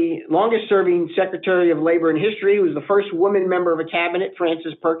for the longest-serving Secretary of Labor in history, who was the first woman member of a cabinet,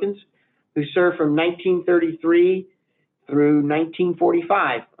 Frances Perkins, who served from 1933 through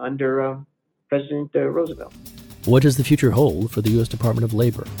 1945 under President Roosevelt. What does the future hold for the U.S. Department of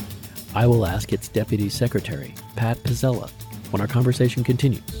Labor? I will ask its Deputy Secretary, Pat Pizzella, when our conversation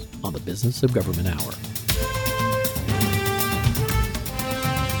continues on the Business of Government Hour.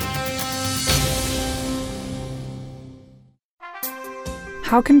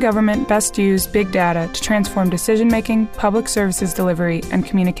 How can government best use big data to transform decision-making, public services delivery, and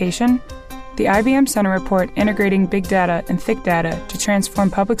communication? The IBM Center report, Integrating Big Data and Thick Data to Transform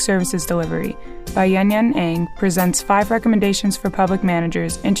Public Services Delivery by Yan Ang, presents 5 recommendations for public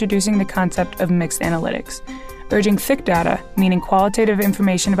managers introducing the concept of mixed analytics, urging thick data, meaning qualitative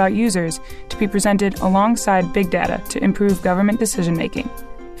information about users, to be presented alongside big data to improve government decision-making.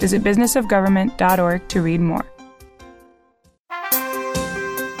 Visit businessofgovernment.org to read more.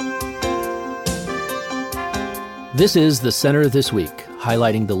 This is the Center This Week,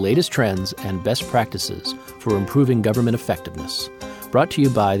 highlighting the latest trends and best practices for improving government effectiveness, brought to you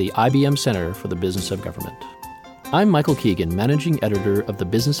by the IBM Center for the Business of Government. I'm Michael Keegan, Managing Editor of the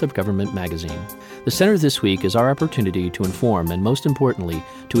Business of Government magazine. The Center This Week is our opportunity to inform and, most importantly,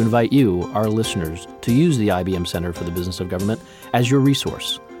 to invite you, our listeners, to use the IBM Center for the Business of Government as your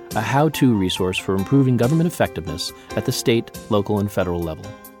resource, a how-to resource for improving government effectiveness at the state, local, and federal level.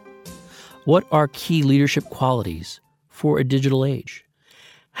 What are key leadership qualities for a digital age?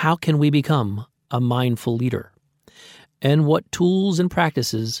 How can we become a mindful leader? And what tools and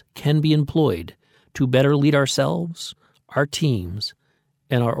practices can be employed to better lead ourselves, our teams,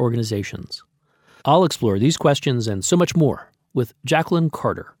 and our organizations? I'll explore these questions and so much more with Jacqueline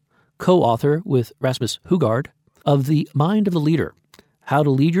Carter, co-author with Rasmus Hugard of The Mind of the Leader, How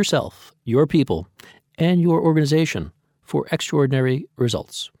to Lead Yourself, Your People, and Your Organization for Extraordinary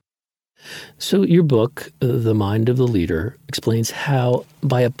Results. So your book, The Mind of the Leader, explains how,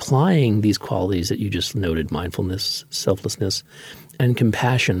 by applying these qualities that you just noted, mindfulness, selflessness, and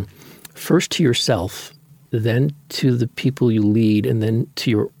compassion, first to yourself, then to the people you lead, and then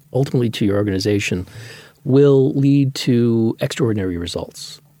to ultimately to your organization, will lead to extraordinary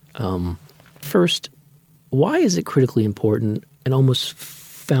results. First, why is it critically important and almost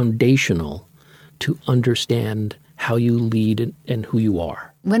foundational to understand how you lead and who you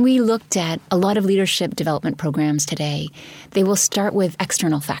are? When we looked at a lot of leadership development programs today, they will start with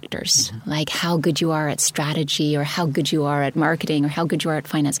external factors, like how good you are at strategy or how good you are at marketing or how good you are at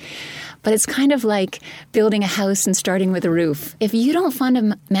finance. But it's kind of like building a house and starting with a roof. If you don't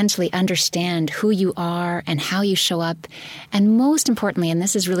fundamentally understand who you are and how you show up, and most importantly, and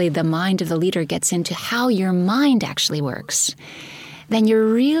this is really the mind of the leader gets into how your mind actually works, then you're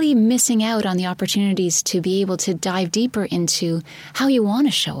really missing out on the opportunities to be able to dive deeper into how you want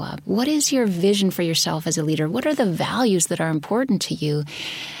to show up. What is your vision for yourself as a leader? What are the values that are important to you?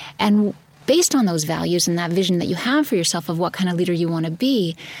 And based on those values and that vision that you have for yourself of what kind of leader you want to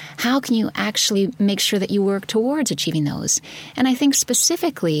be, how can you actually make sure that you work towards achieving those? And I think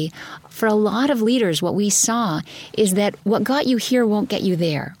specifically for a lot of leaders, what we saw is that what got you here won't get you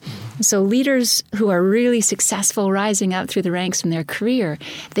there. So leaders who are really successful rising up through the ranks in their career,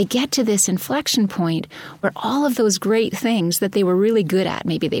 they get to this inflection point where all of those great things that they were really good at,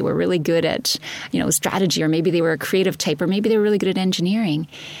 maybe they were really good at, strategy, or maybe they were a creative type, or maybe they were really good at engineering.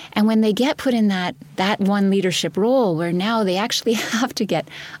 And when they get put in that one leadership role where now they actually have to get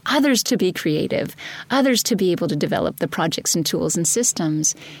others to be creative, others to be able to develop the projects and tools and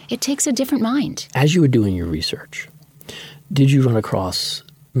systems, it takes a different mind. As you were doing your research, did you run across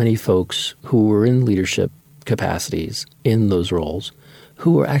many folks who were in leadership capacities in those roles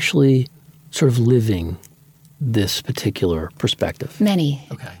who were actually sort of living this particular perspective? Many.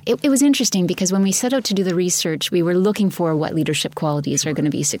 Okay. It was interesting because when we set out to do the research, we were looking for what leadership qualities are going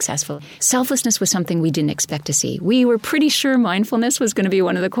to be successful. Selflessness was something we didn't expect to see. We were pretty sure mindfulness was going to be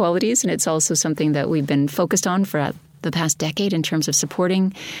one of the qualities, and it's also something that we've been focused on for the past decade in terms of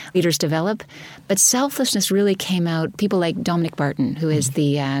supporting leaders develop. But selflessness really came out. People like Dominic Barton, who is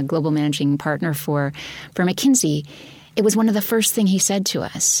the global managing partner for McKinsey, it was one of the first things he said to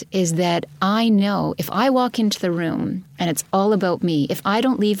us is that I know if I walk into the room and it's all about me, if I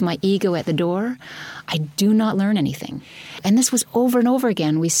don't leave my ego at the door, I do not learn anything. And this was over and over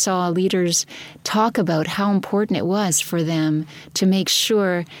again. We saw leaders talk about how important it was for them to make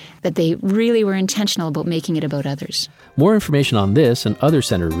sure that they really were intentional about making it about others. More information on this and other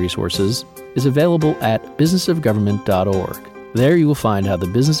center resources is available at businessofgovernment.org. There you will find how the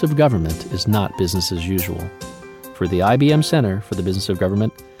business of government is not business as usual. For the IBM Center for the Business of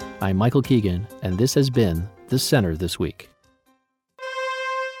Government, I'm Michael Keegan, and this has been The Center This Week.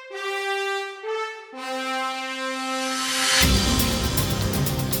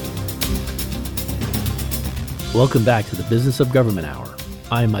 Welcome back to the Business of Government Hour.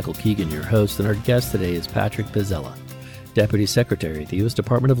 I'm Michael Keegan, your host, and our guest today is Patrick Pizzella, Deputy Secretary at the U.S.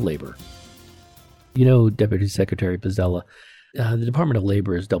 Department of Labor. You know, Deputy Secretary Pizzella, the Department of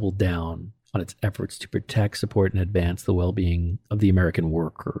Labor has doubled down on its efforts to protect, support, and advance the well-being of the American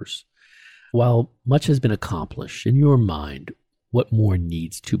workers. While much has been accomplished, in your mind, what more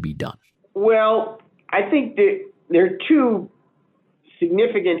needs to be done? Well, I think that there are two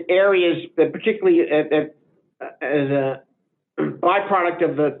significant areas that particularly as a byproduct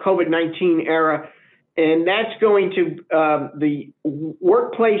of the COVID-19 era, and that's going to the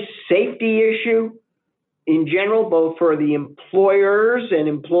workplace safety issue in general, both for the employers and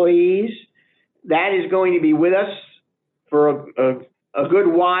employees. That is going to be with us for a good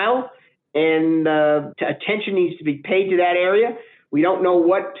while, and attention needs to be paid to that area. We don't know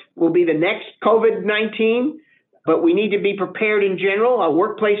what will be the next COVID-19, but we need to be prepared in general. Our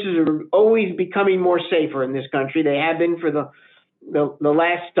workplaces are always becoming more safer in this country. They have been for the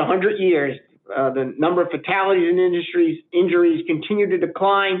last 100 years. The number of fatalities in injuries continue to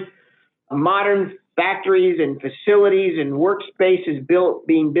decline. Modern factories and facilities and workspaces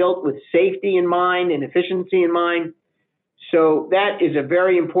being built with safety in mind and efficiency in mind. So that is a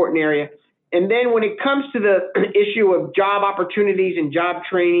very important area. And then when it comes to the issue of job opportunities and job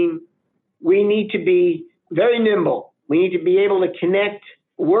training, we need to be very nimble. We need to be able to connect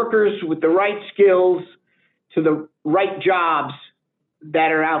workers with the right skills to the right jobs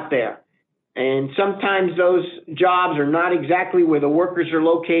that are out there. And sometimes those jobs are not exactly where the workers are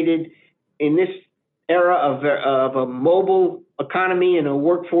located. In this era of a mobile economy and a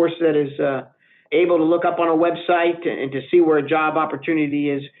workforce that is able to look up on a website and to see where a job opportunity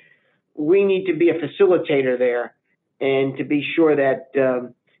is, we need to be a facilitator there and to be sure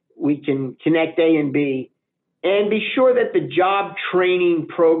that we can connect A and B and be sure that the job training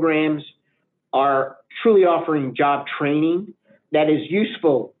programs are truly offering job training that is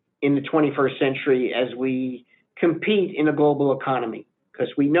useful in the 21st century as we compete in a global economy.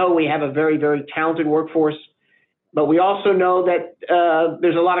 Because we know we have a very, very talented workforce, but we also know that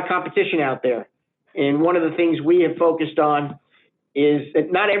there's a lot of competition out there. And one of the things we have focused on is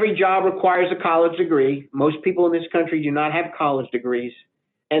that not every job requires a college degree. Most people in this country do not have college degrees,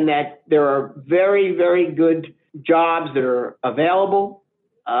 and that there are very, very good jobs that are available,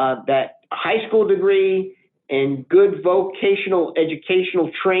 that a high school degree and good vocational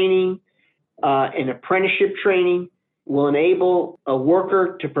educational training and apprenticeship training will enable a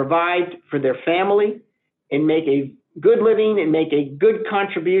worker to provide for their family and make a good living and make a good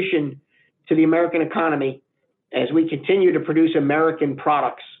contribution to the American economy as we continue to produce American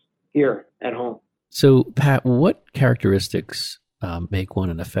products here at home. So, Pat, what characteristics make one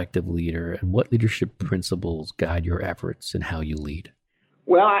an effective leader, and what leadership principles guide your efforts and how you lead?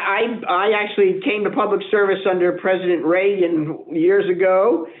 Well, I actually came to public service under President Reagan years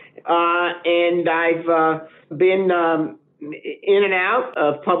ago, and I've been in and out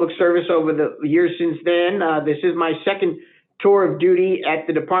of public service over the years since then. This is my second tour of duty at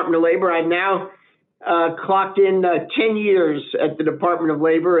the Department of Labor. I've now clocked in 10 years at the Department of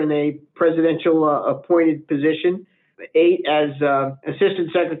Labor in a presidential appointed position, 8 as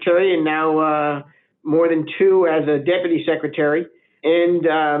assistant secretary, and now more than 2 as a deputy secretary. And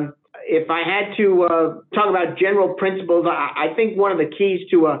if I had to talk about general principles, I think one of the keys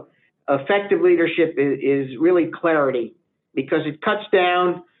to effective leadership is really clarity, because it cuts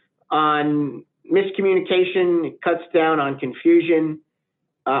down on miscommunication, it cuts down on confusion.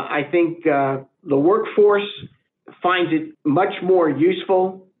 I think the workforce finds it much more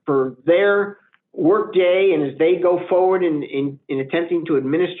useful for their workday, and as they go forward in attempting to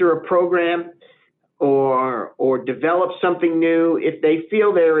administer a program or develop something new, if they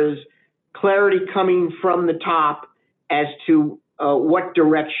feel there is clarity coming from the top as to what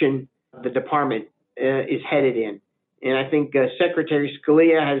direction the department is headed in. And I think Secretary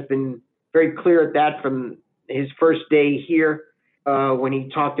Scalia has been very clear at that from his first day here when he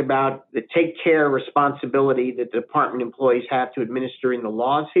talked about the take care responsibility that the department employees have to administering the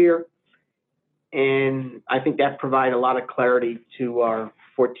laws here. And I think that provides a lot of clarity to our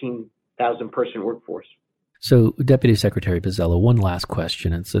 14,000 person workforce. So, Deputy Secretary Pizzella, one last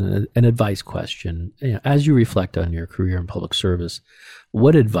question. It's an advice question. As you reflect on your career in public service,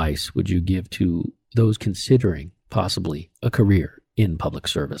 what advice would you give to those considering possibly a career in public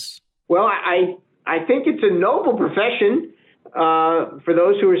service? Well, I think it's a noble profession for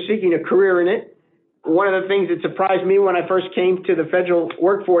those who are seeking a career in it. One of the things that surprised me when I first came to the federal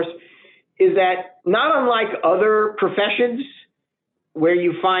workforce is that, not unlike other professions where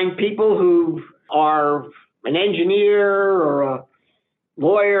you find people who are an engineer or a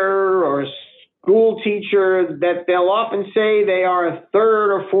lawyer or a school teacher, that they'll often say they are a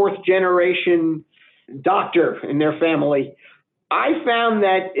 3rd or 4th generation doctor in their family. I found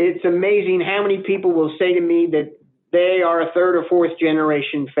that it's amazing how many people will say to me that they are a 3rd or 4th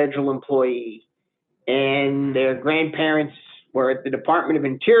generation federal employee, and their grandparents were at the Department of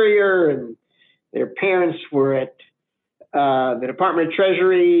Interior, and their parents were at the Department of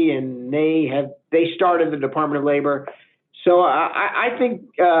Treasury, and they started the Department of Labor. So I think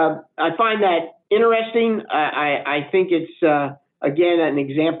I find that interesting. I think it's again an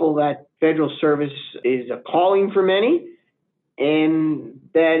example that federal service is a calling for many, and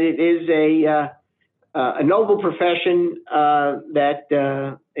that it is a noble profession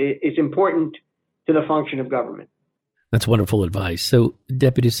that is important to the function of government. That's wonderful advice. So,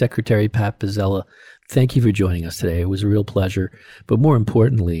 Deputy Secretary Pat Pizzella, thank you for joining us today. It was a real pleasure. But more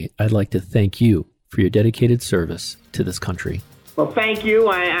importantly, I'd like to thank you for your dedicated service to this country. Well, thank you.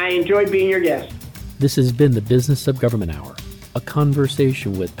 I enjoyed being your guest. This has been the Business of Government Hour, a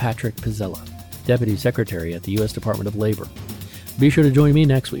conversation with Patrick Pizzella, Deputy Secretary at the U.S. Department of Labor. Be sure to join me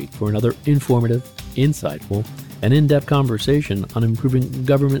next week for another informative, insightful, and in-depth conversation on improving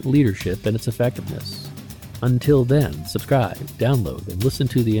government leadership and its effectiveness. Until then, subscribe, download, and listen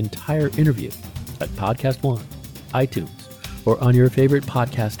to the entire interview at Podcast One, iTunes, or on your favorite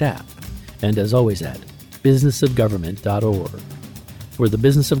podcast app. And as always at businessofgovernment.org. For the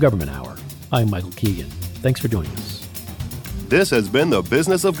Business of Government Hour, I'm Michael Keegan. Thanks for joining us. This has been the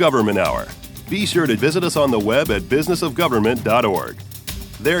Business of Government Hour. Be sure to visit us on the web at businessofgovernment.org.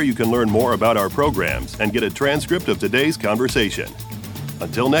 There you can learn more about our programs and get a transcript of today's conversation.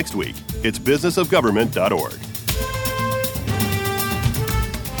 Until next week, it's businessofgovernment.org.